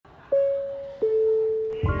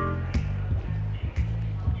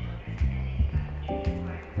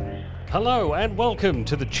Hello and welcome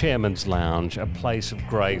to the Chairman's Lounge, a place of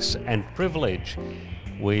grace and privilege.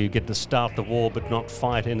 We get to start the war but not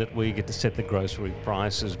fight in it. We get to set the grocery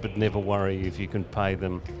prices but never worry if you can pay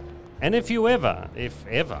them. And if ever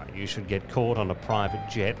you should get caught on a private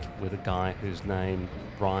jet with a guy whose name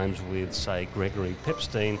rhymes with, say, Gregory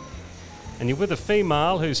Pepstein, and you're with a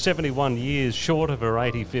female who's 71 years short of her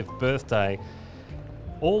 85th birthday,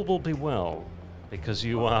 all will be well because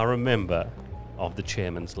you are a member of the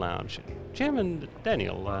Chairman's Lounge. Chairman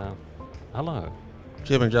Daniel, hello.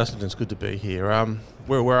 Chairman Justin, it's good to be here.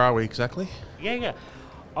 Where are we exactly? Yeah.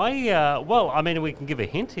 We can give a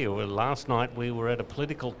hint here. Last night we were at a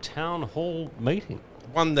political town hall meeting.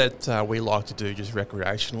 One that we like to do just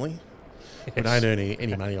recreationally. Yes. We don't earn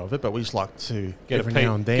any money of it, but we just like to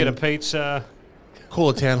now and then get a pizza, call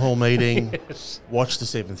a town hall meeting, yes. Watch the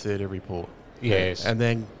 7:30 report, yes, and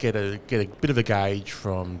then get a bit of a gauge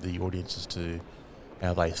from the audiences to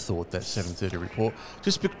how they thought that 7:30 report,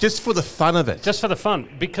 just for the fun of it. Just for the fun,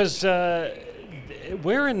 because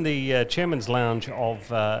we're in the Chairman's Lounge of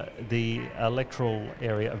the electoral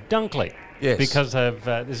area of Dunkley. Yes. Because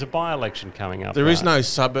there's a by-election coming up. There is no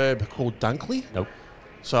suburb called Dunkley. Nope.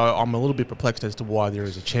 So I'm a little bit perplexed as to why there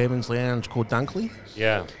is a Chairman's Lounge called Dunkley.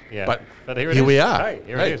 Yeah. But here we are. Hey,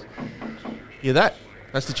 here it is. Hear that?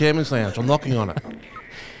 That's the Chairman's Lounge. I'm knocking on it.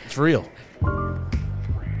 It's real.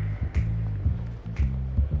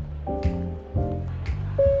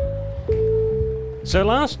 So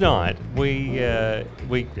last night we as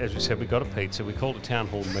we said, we got a pizza. We called a town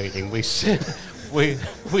hall meeting. We set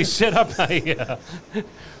up a.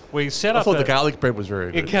 I thought the garlic bread was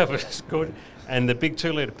very good. It was good, and the big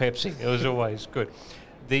 2-litre Pepsi. It was always good.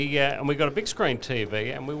 And we got a big screen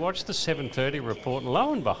TV, and we watched the 7:30 report. And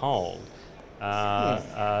lo and behold,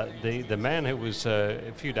 the man who was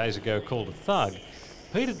a few days ago called a thug,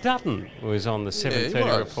 Peter Dutton, was on the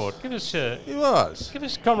 7:30 report. Give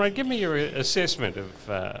us, comrade. Give me your assessment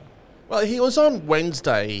of. Well, he was on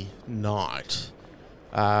Wednesday night,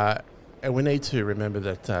 and we need to remember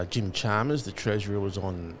that Jim Chalmers, the Treasurer, was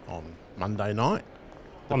on Monday night.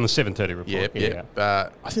 On the 7:30 report. Yeah.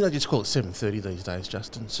 I think they just call it 7:30 these days,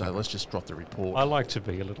 Justin. So let's just drop the report. I like to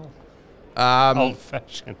be a little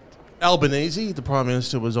old-fashioned. Albanese, the Prime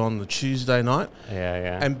Minister, was on the Tuesday night.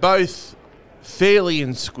 Yeah. And both fairly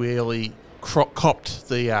and squarely copped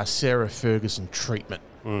the Sarah Ferguson treatment,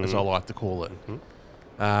 as I like to call it. Mm-hmm.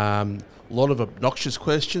 A lot of obnoxious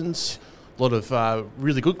questions, a lot of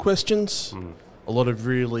really good questions, a lot of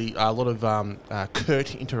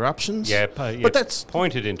curt interruptions. Yeah, but that's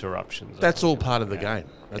pointed interruptions. That's all part of the game.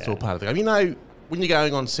 That's all part of the game. You know, when you're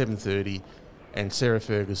going on 7:30 and Sarah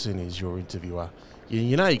Ferguson is your interviewer,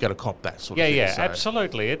 you know you got to cop that sort of thing. Yeah,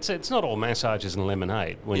 absolutely. It's not all massages and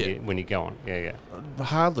lemonade when you go on. Yeah.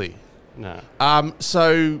 Hardly. No.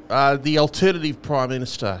 So the alternative Prime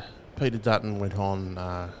Minister, Peter Dutton, went on.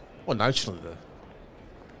 Notionally, the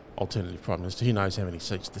alternative Prime Minister, he knows how many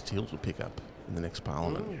seats the Teals will pick up in the next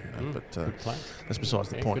Parliament. But that's besides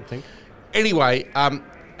the point. Good thing. Anyway,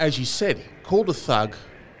 as you said, called a thug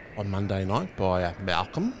on Monday night by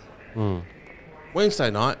Malcolm. Wednesday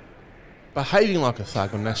night, behaving like a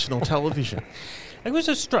thug on national television. It was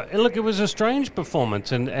a strange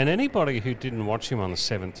performance, and anybody who didn't watch him on the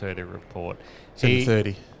 7:30 report,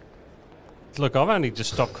 7:30. Look, I've only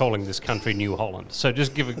just stopped calling this country New Holland, so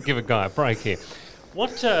just give a guy a break here.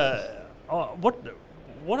 What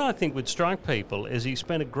I think would strike people is he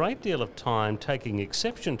spent a great deal of time taking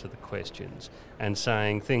exception to the questions and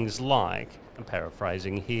saying things like, I'm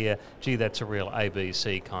paraphrasing here, gee, that's a real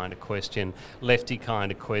ABC kind of question, lefty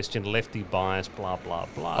kind of question, lefty bias, blah, blah,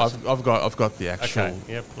 blah. I've got the actual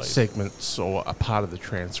segments or a part of the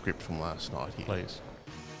transcript from last night here. Please.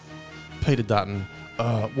 Peter Dutton,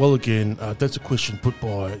 that's a question put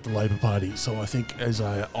by the Labor Party. So I think, as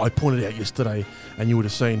I pointed out yesterday, and you would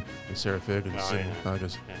have seen, and Sarah Ferguson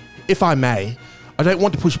goes, if I may, I don't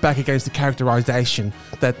want to push back against the characterisation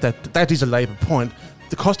that is a Labor point.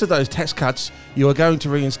 The cost of those tax cuts you are going to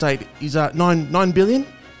reinstate is $9 billion.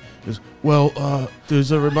 He goes,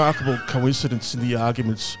 there's a remarkable coincidence in the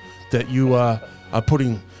arguments that you are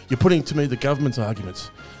putting to me the government's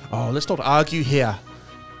arguments. Oh, let's not argue here.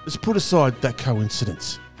 Let's put aside that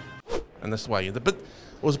coincidence. And that's the way. But it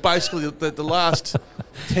was basically the last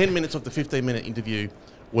 10 minutes of the 15-minute interview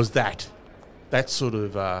was that sort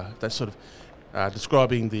of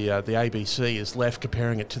describing the ABC as left,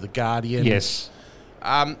 comparing it to the Guardian. Yes.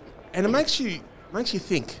 And it makes you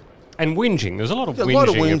think. And whinging. There's a lot of whinging.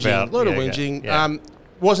 A lot of whinging.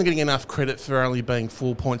 Wasn't getting enough credit for only being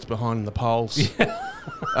 4 points behind in the polls.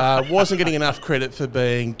 Wasn't getting enough credit for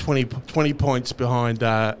being 20 points behind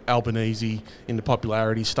Albanese in the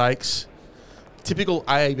popularity stakes. Typical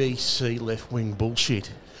ABC left-wing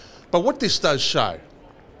bullshit. But what this does show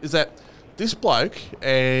is that this bloke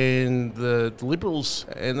and the Liberals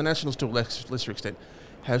and the Nationals to a lesser extent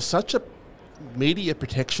have such a media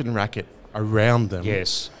protection racket around them.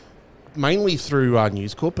 Yes. Mainly through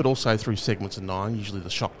News Corp, but also through segments of Nine, usually the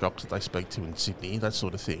shock docs that they speak to in Sydney, that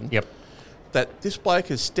sort of thing. Yep. That this bloke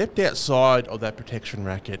has stepped outside of that protection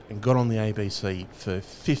racket and got on the ABC for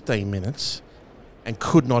 15 minutes and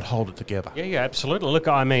could not hold it together. Yeah, absolutely. Look,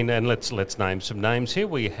 I mean, and let's name some names here.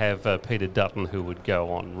 We have Peter Dutton, who would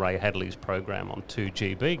go on Ray Hadley's program on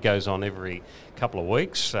 2GB, goes on every couple of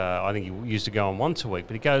weeks. I think he used to go on once a week,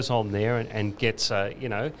 but he goes on there and gets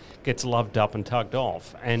loved up and tugged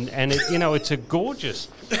off. And it, it's a gorgeous,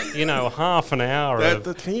 half an hour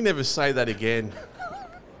Can you never say that again?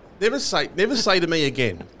 Never say to me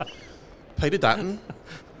again, Peter Dutton,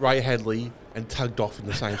 Ray Hadley, and tugged off in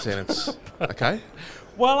the same sentence. Okay?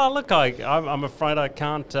 Well, I'm afraid I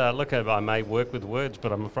can't. I may work with words,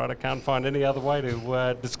 but I'm afraid I can't find any other way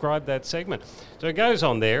to describe that segment. So it goes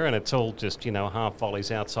on there, and it's all just half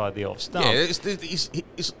volleys outside the off stump. Yeah,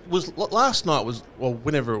 last night was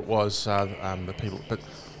whenever it was the people, but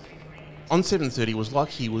on 7:30 it was like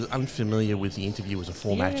he was unfamiliar with the interview as a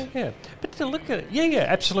format. Yeah. But to look at it,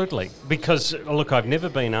 absolutely. Because I've never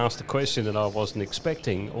been asked a question that I wasn't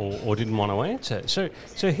expecting or didn't want to answer.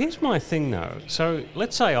 So here's my thing though. So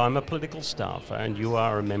let's say I'm a political staffer and you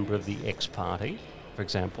are a member of the X party, for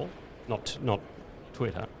example, not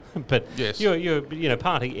Twitter, but yes. you're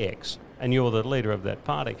Party X, and you're the leader of that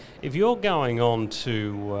party. If you're going on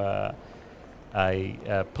to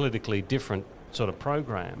a politically different sort of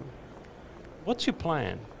program, what's your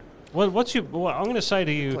plan? Well, I'm going to say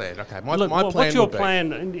to you... Plan, okay. My plan what's your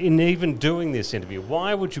plan in even doing this interview?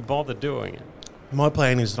 Why would you bother doing it? My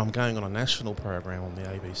plan is that I'm going on a national program on the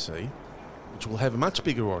ABC, which will have a much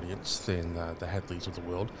bigger audience than the Hadleys of the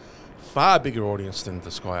world, far bigger audience than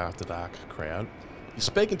the Sky After Dark crowd. You're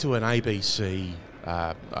speaking to an ABC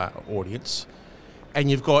audience,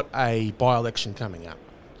 and you've got a by-election coming up.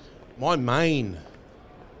 My main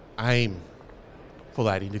aim for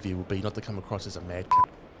that interview would be not to come across as a mad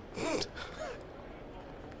c***.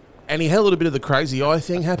 And he had a little bit of the crazy eye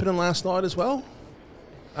thing happening last night as well.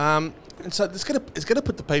 And so it's going to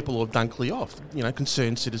put the people of Dunkley off,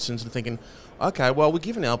 concerned citizens, and thinking, okay, well, we're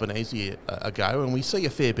giving Albanese a go, and we see a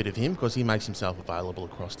fair bit of him because he makes himself available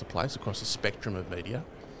across the place, across the spectrum of media.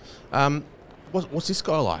 What's this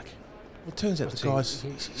guy like? Well, it turns out the guy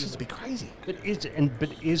seems to be crazy. But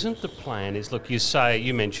isn't the plan look?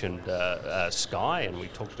 You mentioned Sky, and we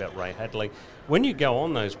talked about Ray Hadley. When you go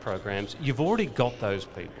on those programs, you've already got those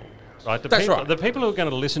people, right? Right. The people who are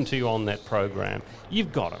going to listen to you on that program,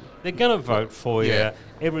 you've got them. They're going to vote for you.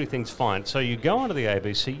 Everything's fine. So you go onto the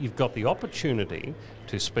ABC, you've got the opportunity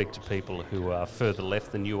to speak to people who are further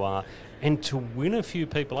left than you are, and to win a few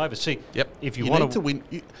people over. See, if you want to win.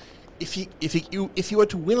 If you were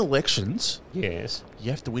to win elections, yes, you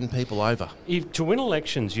have to win people over. To win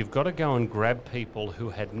elections, you've got to go and grab people who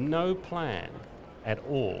had no plan at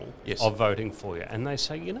all of voting for you, and they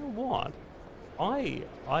say, you know what, I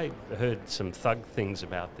heard some thug things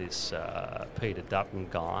about this Peter Dutton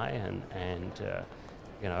guy, and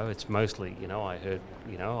it's mostly, I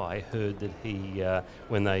heard that he,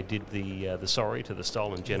 when they did the Sorry to the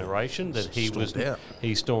Stolen Generation, that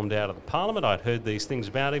he stormed out of the Parliament. I'd heard these things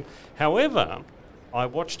about him. However, I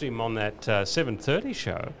watched him on that 7:30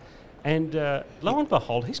 show, and lo and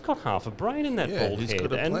behold, he's got half a brain in that bald he's head,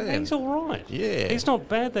 got a plan. And he's all right. Yeah, he's not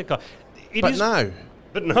bad, that guy.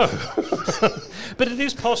 But it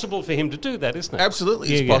is possible for him to do that, isn't it?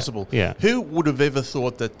 Absolutely, it's possible. Yeah. Who would have ever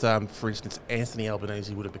thought that, for instance, Anthony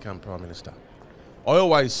Albanese would have become Prime Minister? I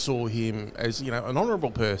always saw him as, an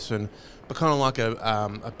honourable person, but kind of like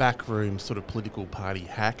a backroom sort of political party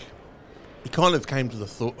hack. He kind of came to the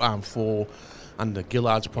fore under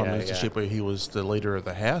Gillard's prime ministership, where he was the leader of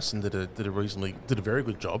the House and did a very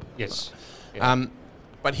good job. Yes. Yeah.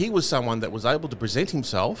 But he was someone that was able to present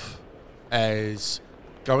himself as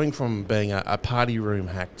going from being a party room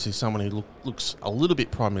hack to someone who looks a little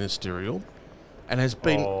bit prime ministerial, and has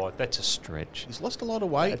been. Oh, that's a stretch. He's lost a lot of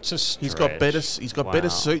weight. That's a stretch. He's got better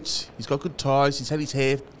suits. He's got good ties. He's had his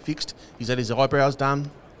hair fixed. He's had his eyebrows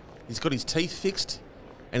done. He's got his teeth fixed,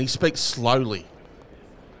 and he speaks slowly.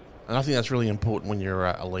 And I think that's really important when you're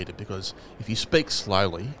a leader, because if you speak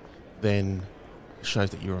slowly, then it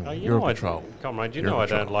shows that you're in control. Comrade, I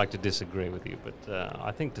don't like to disagree with you, but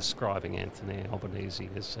I think describing Anthony Albanese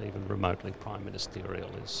as even remotely prime ministerial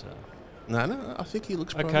is No, I think he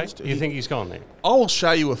looks Okay, pronounced. you think he's gone there? I will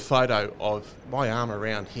show you a photo of my arm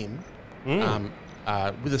around him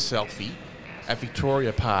with a selfie at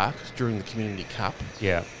Victoria Park during the Community Cup.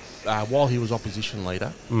 Yeah. While he was opposition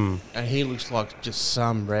leader. Mm. And he looks like just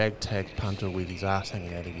some ragtag punter with his ass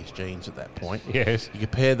hanging out of his jeans at that point. Yes. You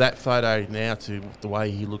compare that photo now to the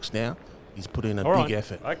way he looks now, he's put in a big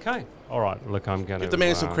effort. Okay. All right. Look, I'm going to... Give the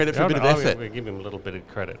man some credit for a bit of effort. We'll give him a little bit of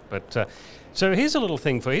credit. But so here's a little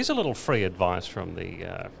free advice from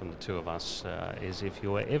the two of us, is if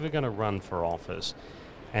you're ever going to run for office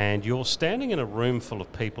and you're standing in a room full of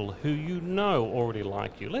people who you know already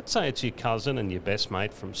like you. Let's say it's your cousin and your best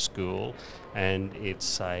mate from school, and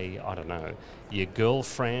it's, your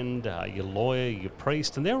girlfriend, your lawyer, your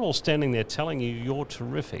priest, and they're all standing there telling you you're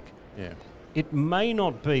terrific. Yeah. It may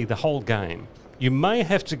not be the whole game. You may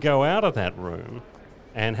have to go out of that room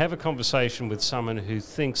and have a conversation with someone who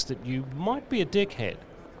thinks that you might be a dickhead,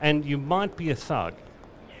 and you might be a thug,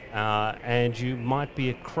 and you might be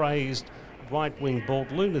a crazed right-wing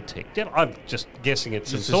bald lunatic. I'm just guessing at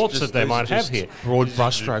some thoughts that they might have here. Broad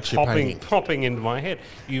brushstrokes you're painting. Popping into my head.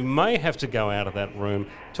 You may have to go out of that room,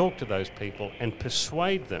 talk to those people, and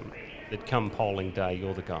persuade them that come polling day,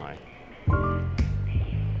 you're the guy.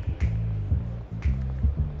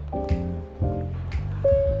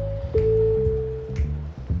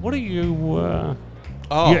 What are you?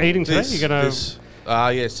 You're eating today? You're gonna?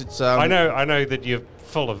 Yes, it's. I know that you're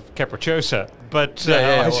full of capricciosa, but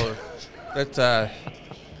that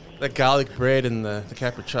garlic bread and the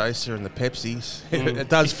capricciosa and the Pepsis, it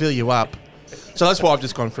does fill you up. So that's why I've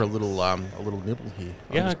just gone for a little nibble here.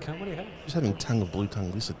 Okay. What do you have? Just having tongue of blue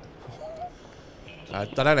tongue lizard. They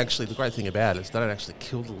don't actually. The great thing about it is they don't actually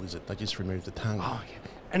kill the lizard. They just remove the tongue. Oh yeah.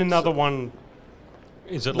 And another one.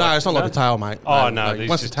 Is it? No, it's not like a tail, mate. Oh no!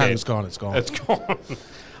 Once the tongue's gone, it's gone. It's gone.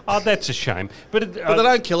 Oh, that's a shame. But they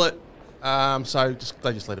don't kill it. So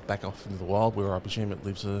they just let it back off into the wild, where I presume it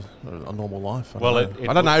lives a normal life. I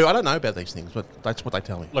don't know about these things, but that's what they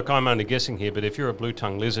tell me. Look, I'm only guessing here, but if you're a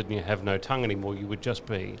blue-tongued lizard and you have no tongue anymore, you would just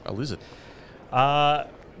be a lizard.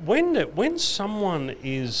 When someone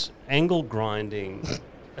is angle grinding,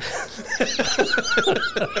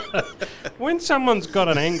 when someone's got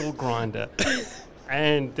an angle grinder.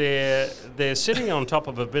 And they're sitting on top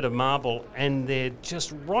of a bit of marble, and they're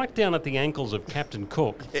just right down at the ankles of Captain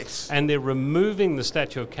Cook. Yes. And they're removing the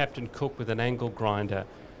statue of Captain Cook with an angle grinder,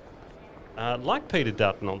 like Peter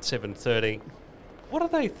Dutton on 7:30. What are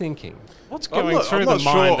they thinking? What's going through the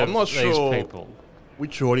mind of these people?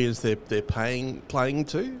 Which audience they're playing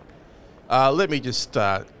to? Let me just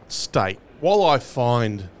state, while I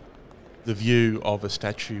find the view of a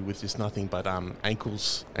statue with just nothing but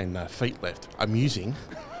ankles and feet left amusing,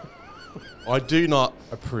 I do not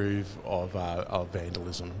approve of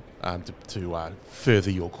vandalism to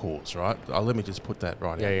further your cause, right? Let me just put that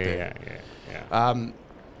right out there. Yeah.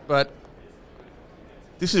 But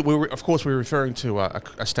this is, of course, we're referring to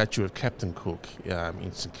a statue of Captain Cook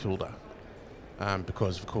in St Kilda.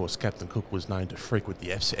 Because, of course, Captain Cook was known to frequent the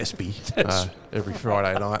SB every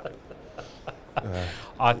Friday night.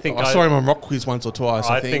 I saw him on Rock Quiz once or twice.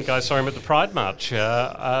 I think I saw him at the Pride March.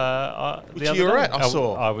 Which you were at, I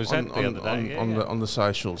saw. I was at the other day. On the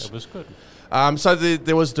socials. It was good. So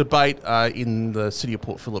there was debate in the City of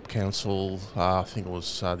Port Phillip Council, I think it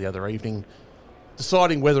was the other evening,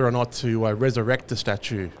 deciding whether or not to resurrect the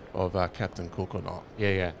statue of Captain Cook or not.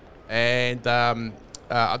 Yeah. And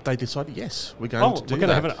they decided, yes, we're going to do that. We're going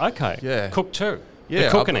to have it. Okay. Yeah. Cook too. Yeah,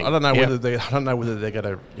 I don't know whether they're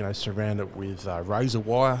going to surround it with razor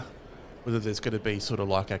wire, whether there's going to be sort of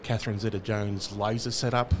like a Catherine Zeta-Jones laser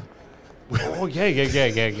setup. Oh yeah.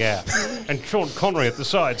 And Sean Connery at the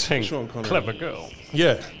side saying, "Clever girl."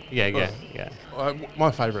 Yeah.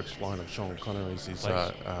 My favourite line of Sean Connery's is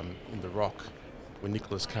in The Rock, when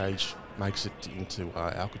Nicolas Cage makes it into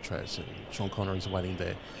Alcatraz and Sean Connery's waiting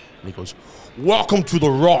there, and he goes, "Welcome to The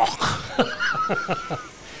Rock."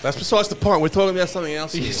 That's besides the point. We're talking about something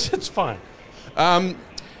else here. Yes, it's fine. My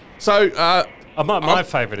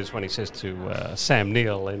favourite is when he says to Sam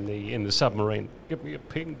Neill in the submarine, "Give me a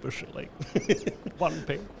ping, Bush League." One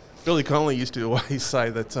ping. Billy Connolly used to always say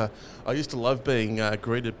that I used to love being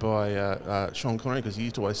greeted by Sean Connery, because he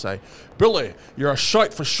used to always say, "Billy, you're a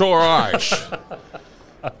shite for sure eyes."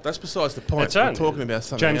 That's besides the point. We're talking about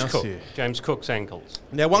something else here. James Cook's ankles.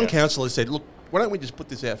 Now, one councillor said, "Look, why don't we just put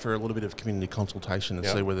this out for a little bit of community consultation and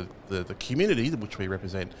see whether the community, which we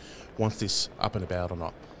represent, wants this up and about or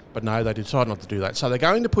not." But no, they decided not to do that. So they're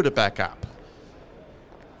going to put it back up.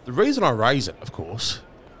 The reason I raise it, of course,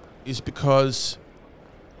 is because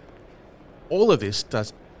all of this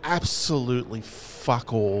does absolutely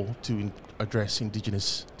fuck all to address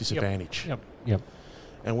Indigenous disadvantage. Yep.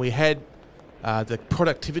 And we had the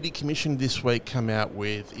Productivity Commission this week come out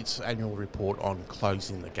with its annual report on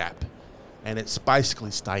closing the gap. And it's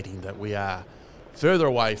basically stating that we are further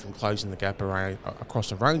away from closing the gap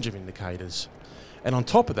across a range of indicators. And on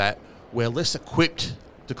top of that, we're less equipped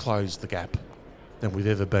to close the gap than we've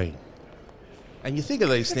ever been. And you think of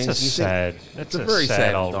these things... That's a very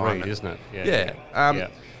sad old read, isn't it? Yeah.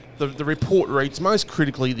 The report reads, most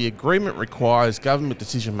critically, the agreement requires government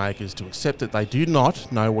decision makers to accept that they do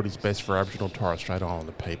not know what is best for Aboriginal and Torres Strait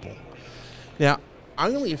Islander people. Now,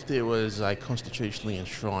 only if there was a constitutionally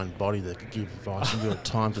enshrined body that could give advice in real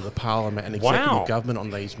time to the Parliament and executive government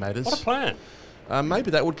on these matters. What a plan.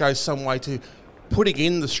 Maybe that would go some way to putting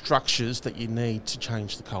in the structures that you need to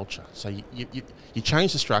change the culture. So you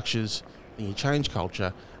change the structures, then you change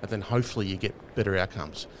culture, and then hopefully you get better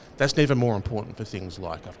outcomes. That's never more important for things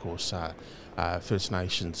like, of course, First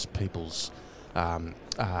Nations people's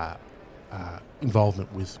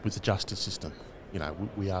involvement with the justice system. You know,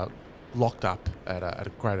 we are locked up at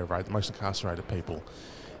a greater rate, the most incarcerated people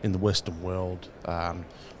in the Western world. A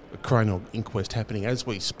coronial inquest happening as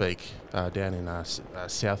we speak down in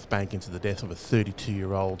South Bank into the death of a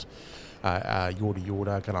 32-year-old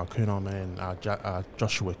Yorta Gunnar man,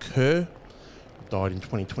 Joshua Kerr. Died in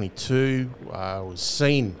 2022, was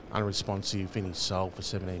seen unresponsive in his cell for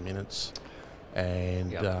 17 minutes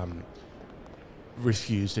and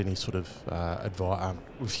refused any sort of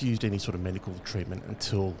refused any sort of medical treatment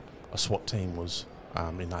until a SWAT team was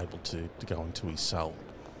enabled to go into his cell.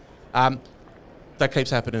 That keeps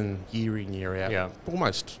happening year in, year out,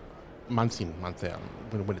 almost month in, month out,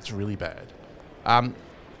 when it's really bad.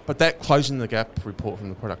 But that Closing the Gap report from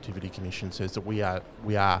the Productivity Commission says that we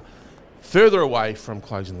are further away from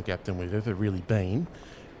closing the gap than we've ever really been.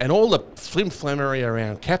 And all the flim-flammery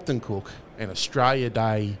around Captain Cook and Australia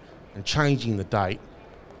Day and changing the date,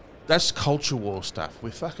 that's culture war stuff.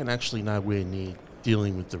 We're fucking actually nowhere near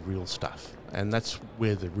dealing with the real stuff. And that's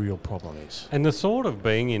where the real problem is. And the thought of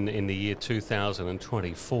being in the year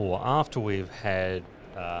 2024, after we've had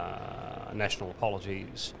national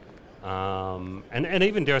apologies, and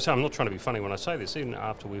even, dare I say, I'm not trying to be funny when I say this, even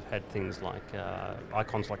after we've had things like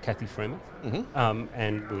icons like Kathy Freeman,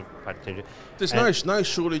 and we've paid attention. There's no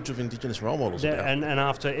shortage of Indigenous role models. And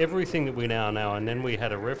after everything that we now know, and then we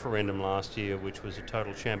had a referendum last year which was a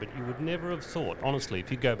total sham, but you would never have thought, honestly, if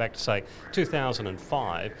you go back to, say,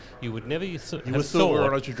 2005, you would never have thought we're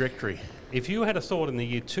on a trajectory. If you had a thought in the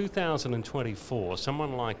year 2024,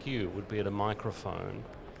 someone like you would be at a microphone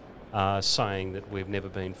saying that we've never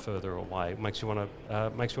been further away. It makes you want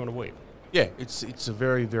to weep. Yeah, it's a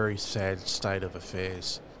very, very sad state of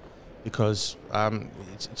affairs because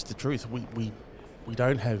it's the truth. We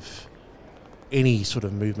don't have any sort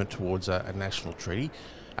of movement towards a national treaty.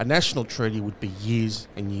 A national treaty would be years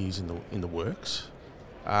and years in the works.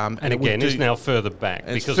 And again, it's now further back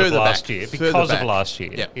because of last year. Because of last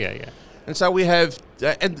year. Yeah. And so we have...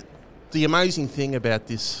 and the amazing thing about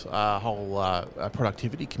this whole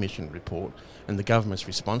Productivity Commission report and the government's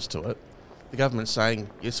response to it, the government's saying,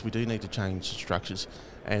 yes, we do need to change the structures,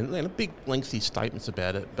 and big, lengthy statements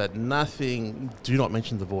about it, but nothing, do not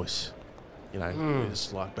mention the voice. You know,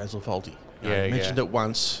 it's like Basil Fawlty. Mentioned it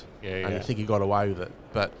once, and I think he got away with it.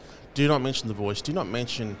 But do not mention the voice. Do not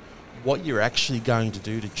mention what you're actually going to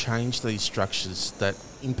do to change these structures that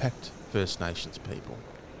impact First Nations people.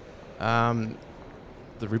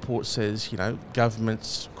 The report says,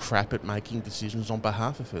 government's crap at making decisions on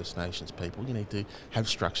behalf of First Nations people. You need to have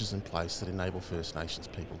structures in place that enable First Nations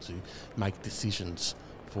people to make decisions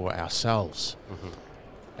for ourselves.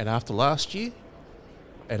 And after last year,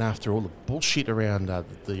 and after all the bullshit around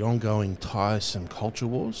the ongoing tiresome culture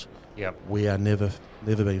wars, we are never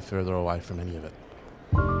been further away from any of it.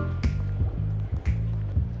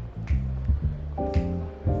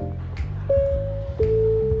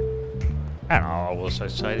 And I'll also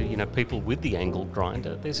say, people with the angle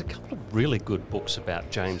grinder, there's a couple of really good books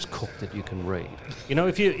about James Cook that you can read.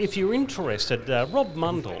 If you're interested, Rob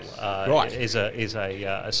Mundell is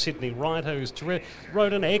a Sydney writer who's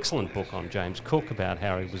wrote an excellent book on James Cook about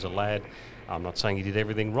how he was a lad. I'm not saying he did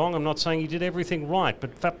everything wrong. I'm not saying he did everything right.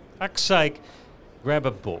 But for fuck's sake, grab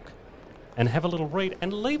a book and have a little read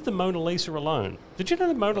and leave the Mona Lisa alone. Did you know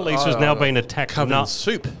the Mona Lisa has now been attacked? Covered in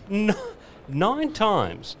soup. 9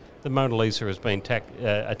 times. The Mona Lisa has been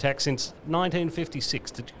attacked since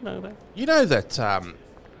 1956. Did you know that? You know that, and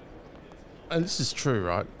this is true,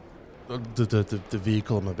 right? The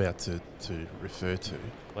vehicle I'm about to refer to.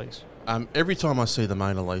 Please. Every time I see the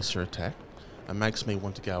Mona Lisa attack, it makes me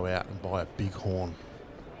want to go out and buy a big horn,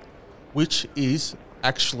 which is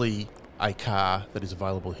actually a car that is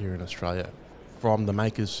available here in Australia from the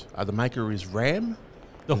makers. The maker is Ram.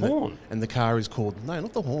 The horn. And the car is called, no,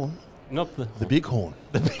 not the horn. Not the big horn.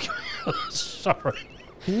 The big Sorry.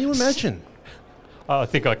 Can you imagine? I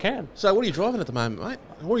think I can. So what are you driving at the moment, mate?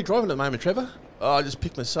 What are you driving at the moment, Trevor? Oh, I just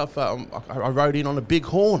picked myself up. I rode in on a big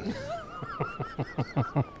horn.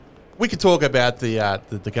 We could talk about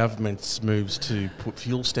the government's moves to put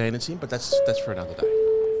fuel standards in, but that's for another day.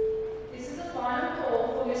 This is a final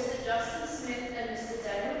call for Mr. Justin Smith and Mr.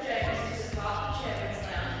 Daniel James to depart the Chairman's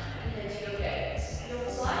Lounge and head to your gate. Your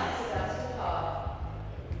flight is about to depart.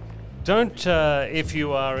 Don't, if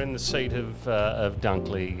you are in the seat of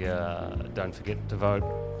Dunkley, don't forget to vote.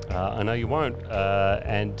 I know you won't,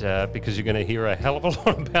 and because you're going to hear a hell of a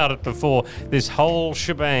lot about it before this whole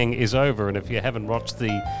shebang is over. And if you haven't watched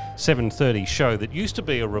the 7:30 show that used to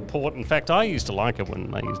be a report, in fact, I used to like it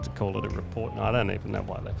when they used to call it a report, and I don't even know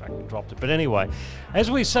why they fucking dropped it. But anyway,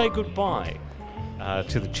 as we say goodbye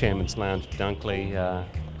to the Chairman's Lounge, Dunkley,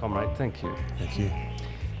 comrade, thank you. Thank you.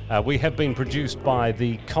 We have been produced by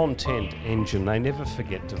the Content Engine. They never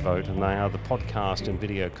forget to vote, and they are the podcast and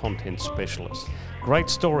video content specialists. Great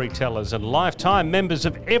storytellers and lifetime members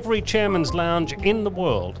of every Chairman's Lounge in the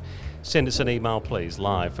world. Send us an email, please,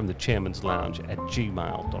 live from the Chairman's Lounge at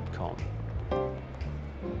gmail.com.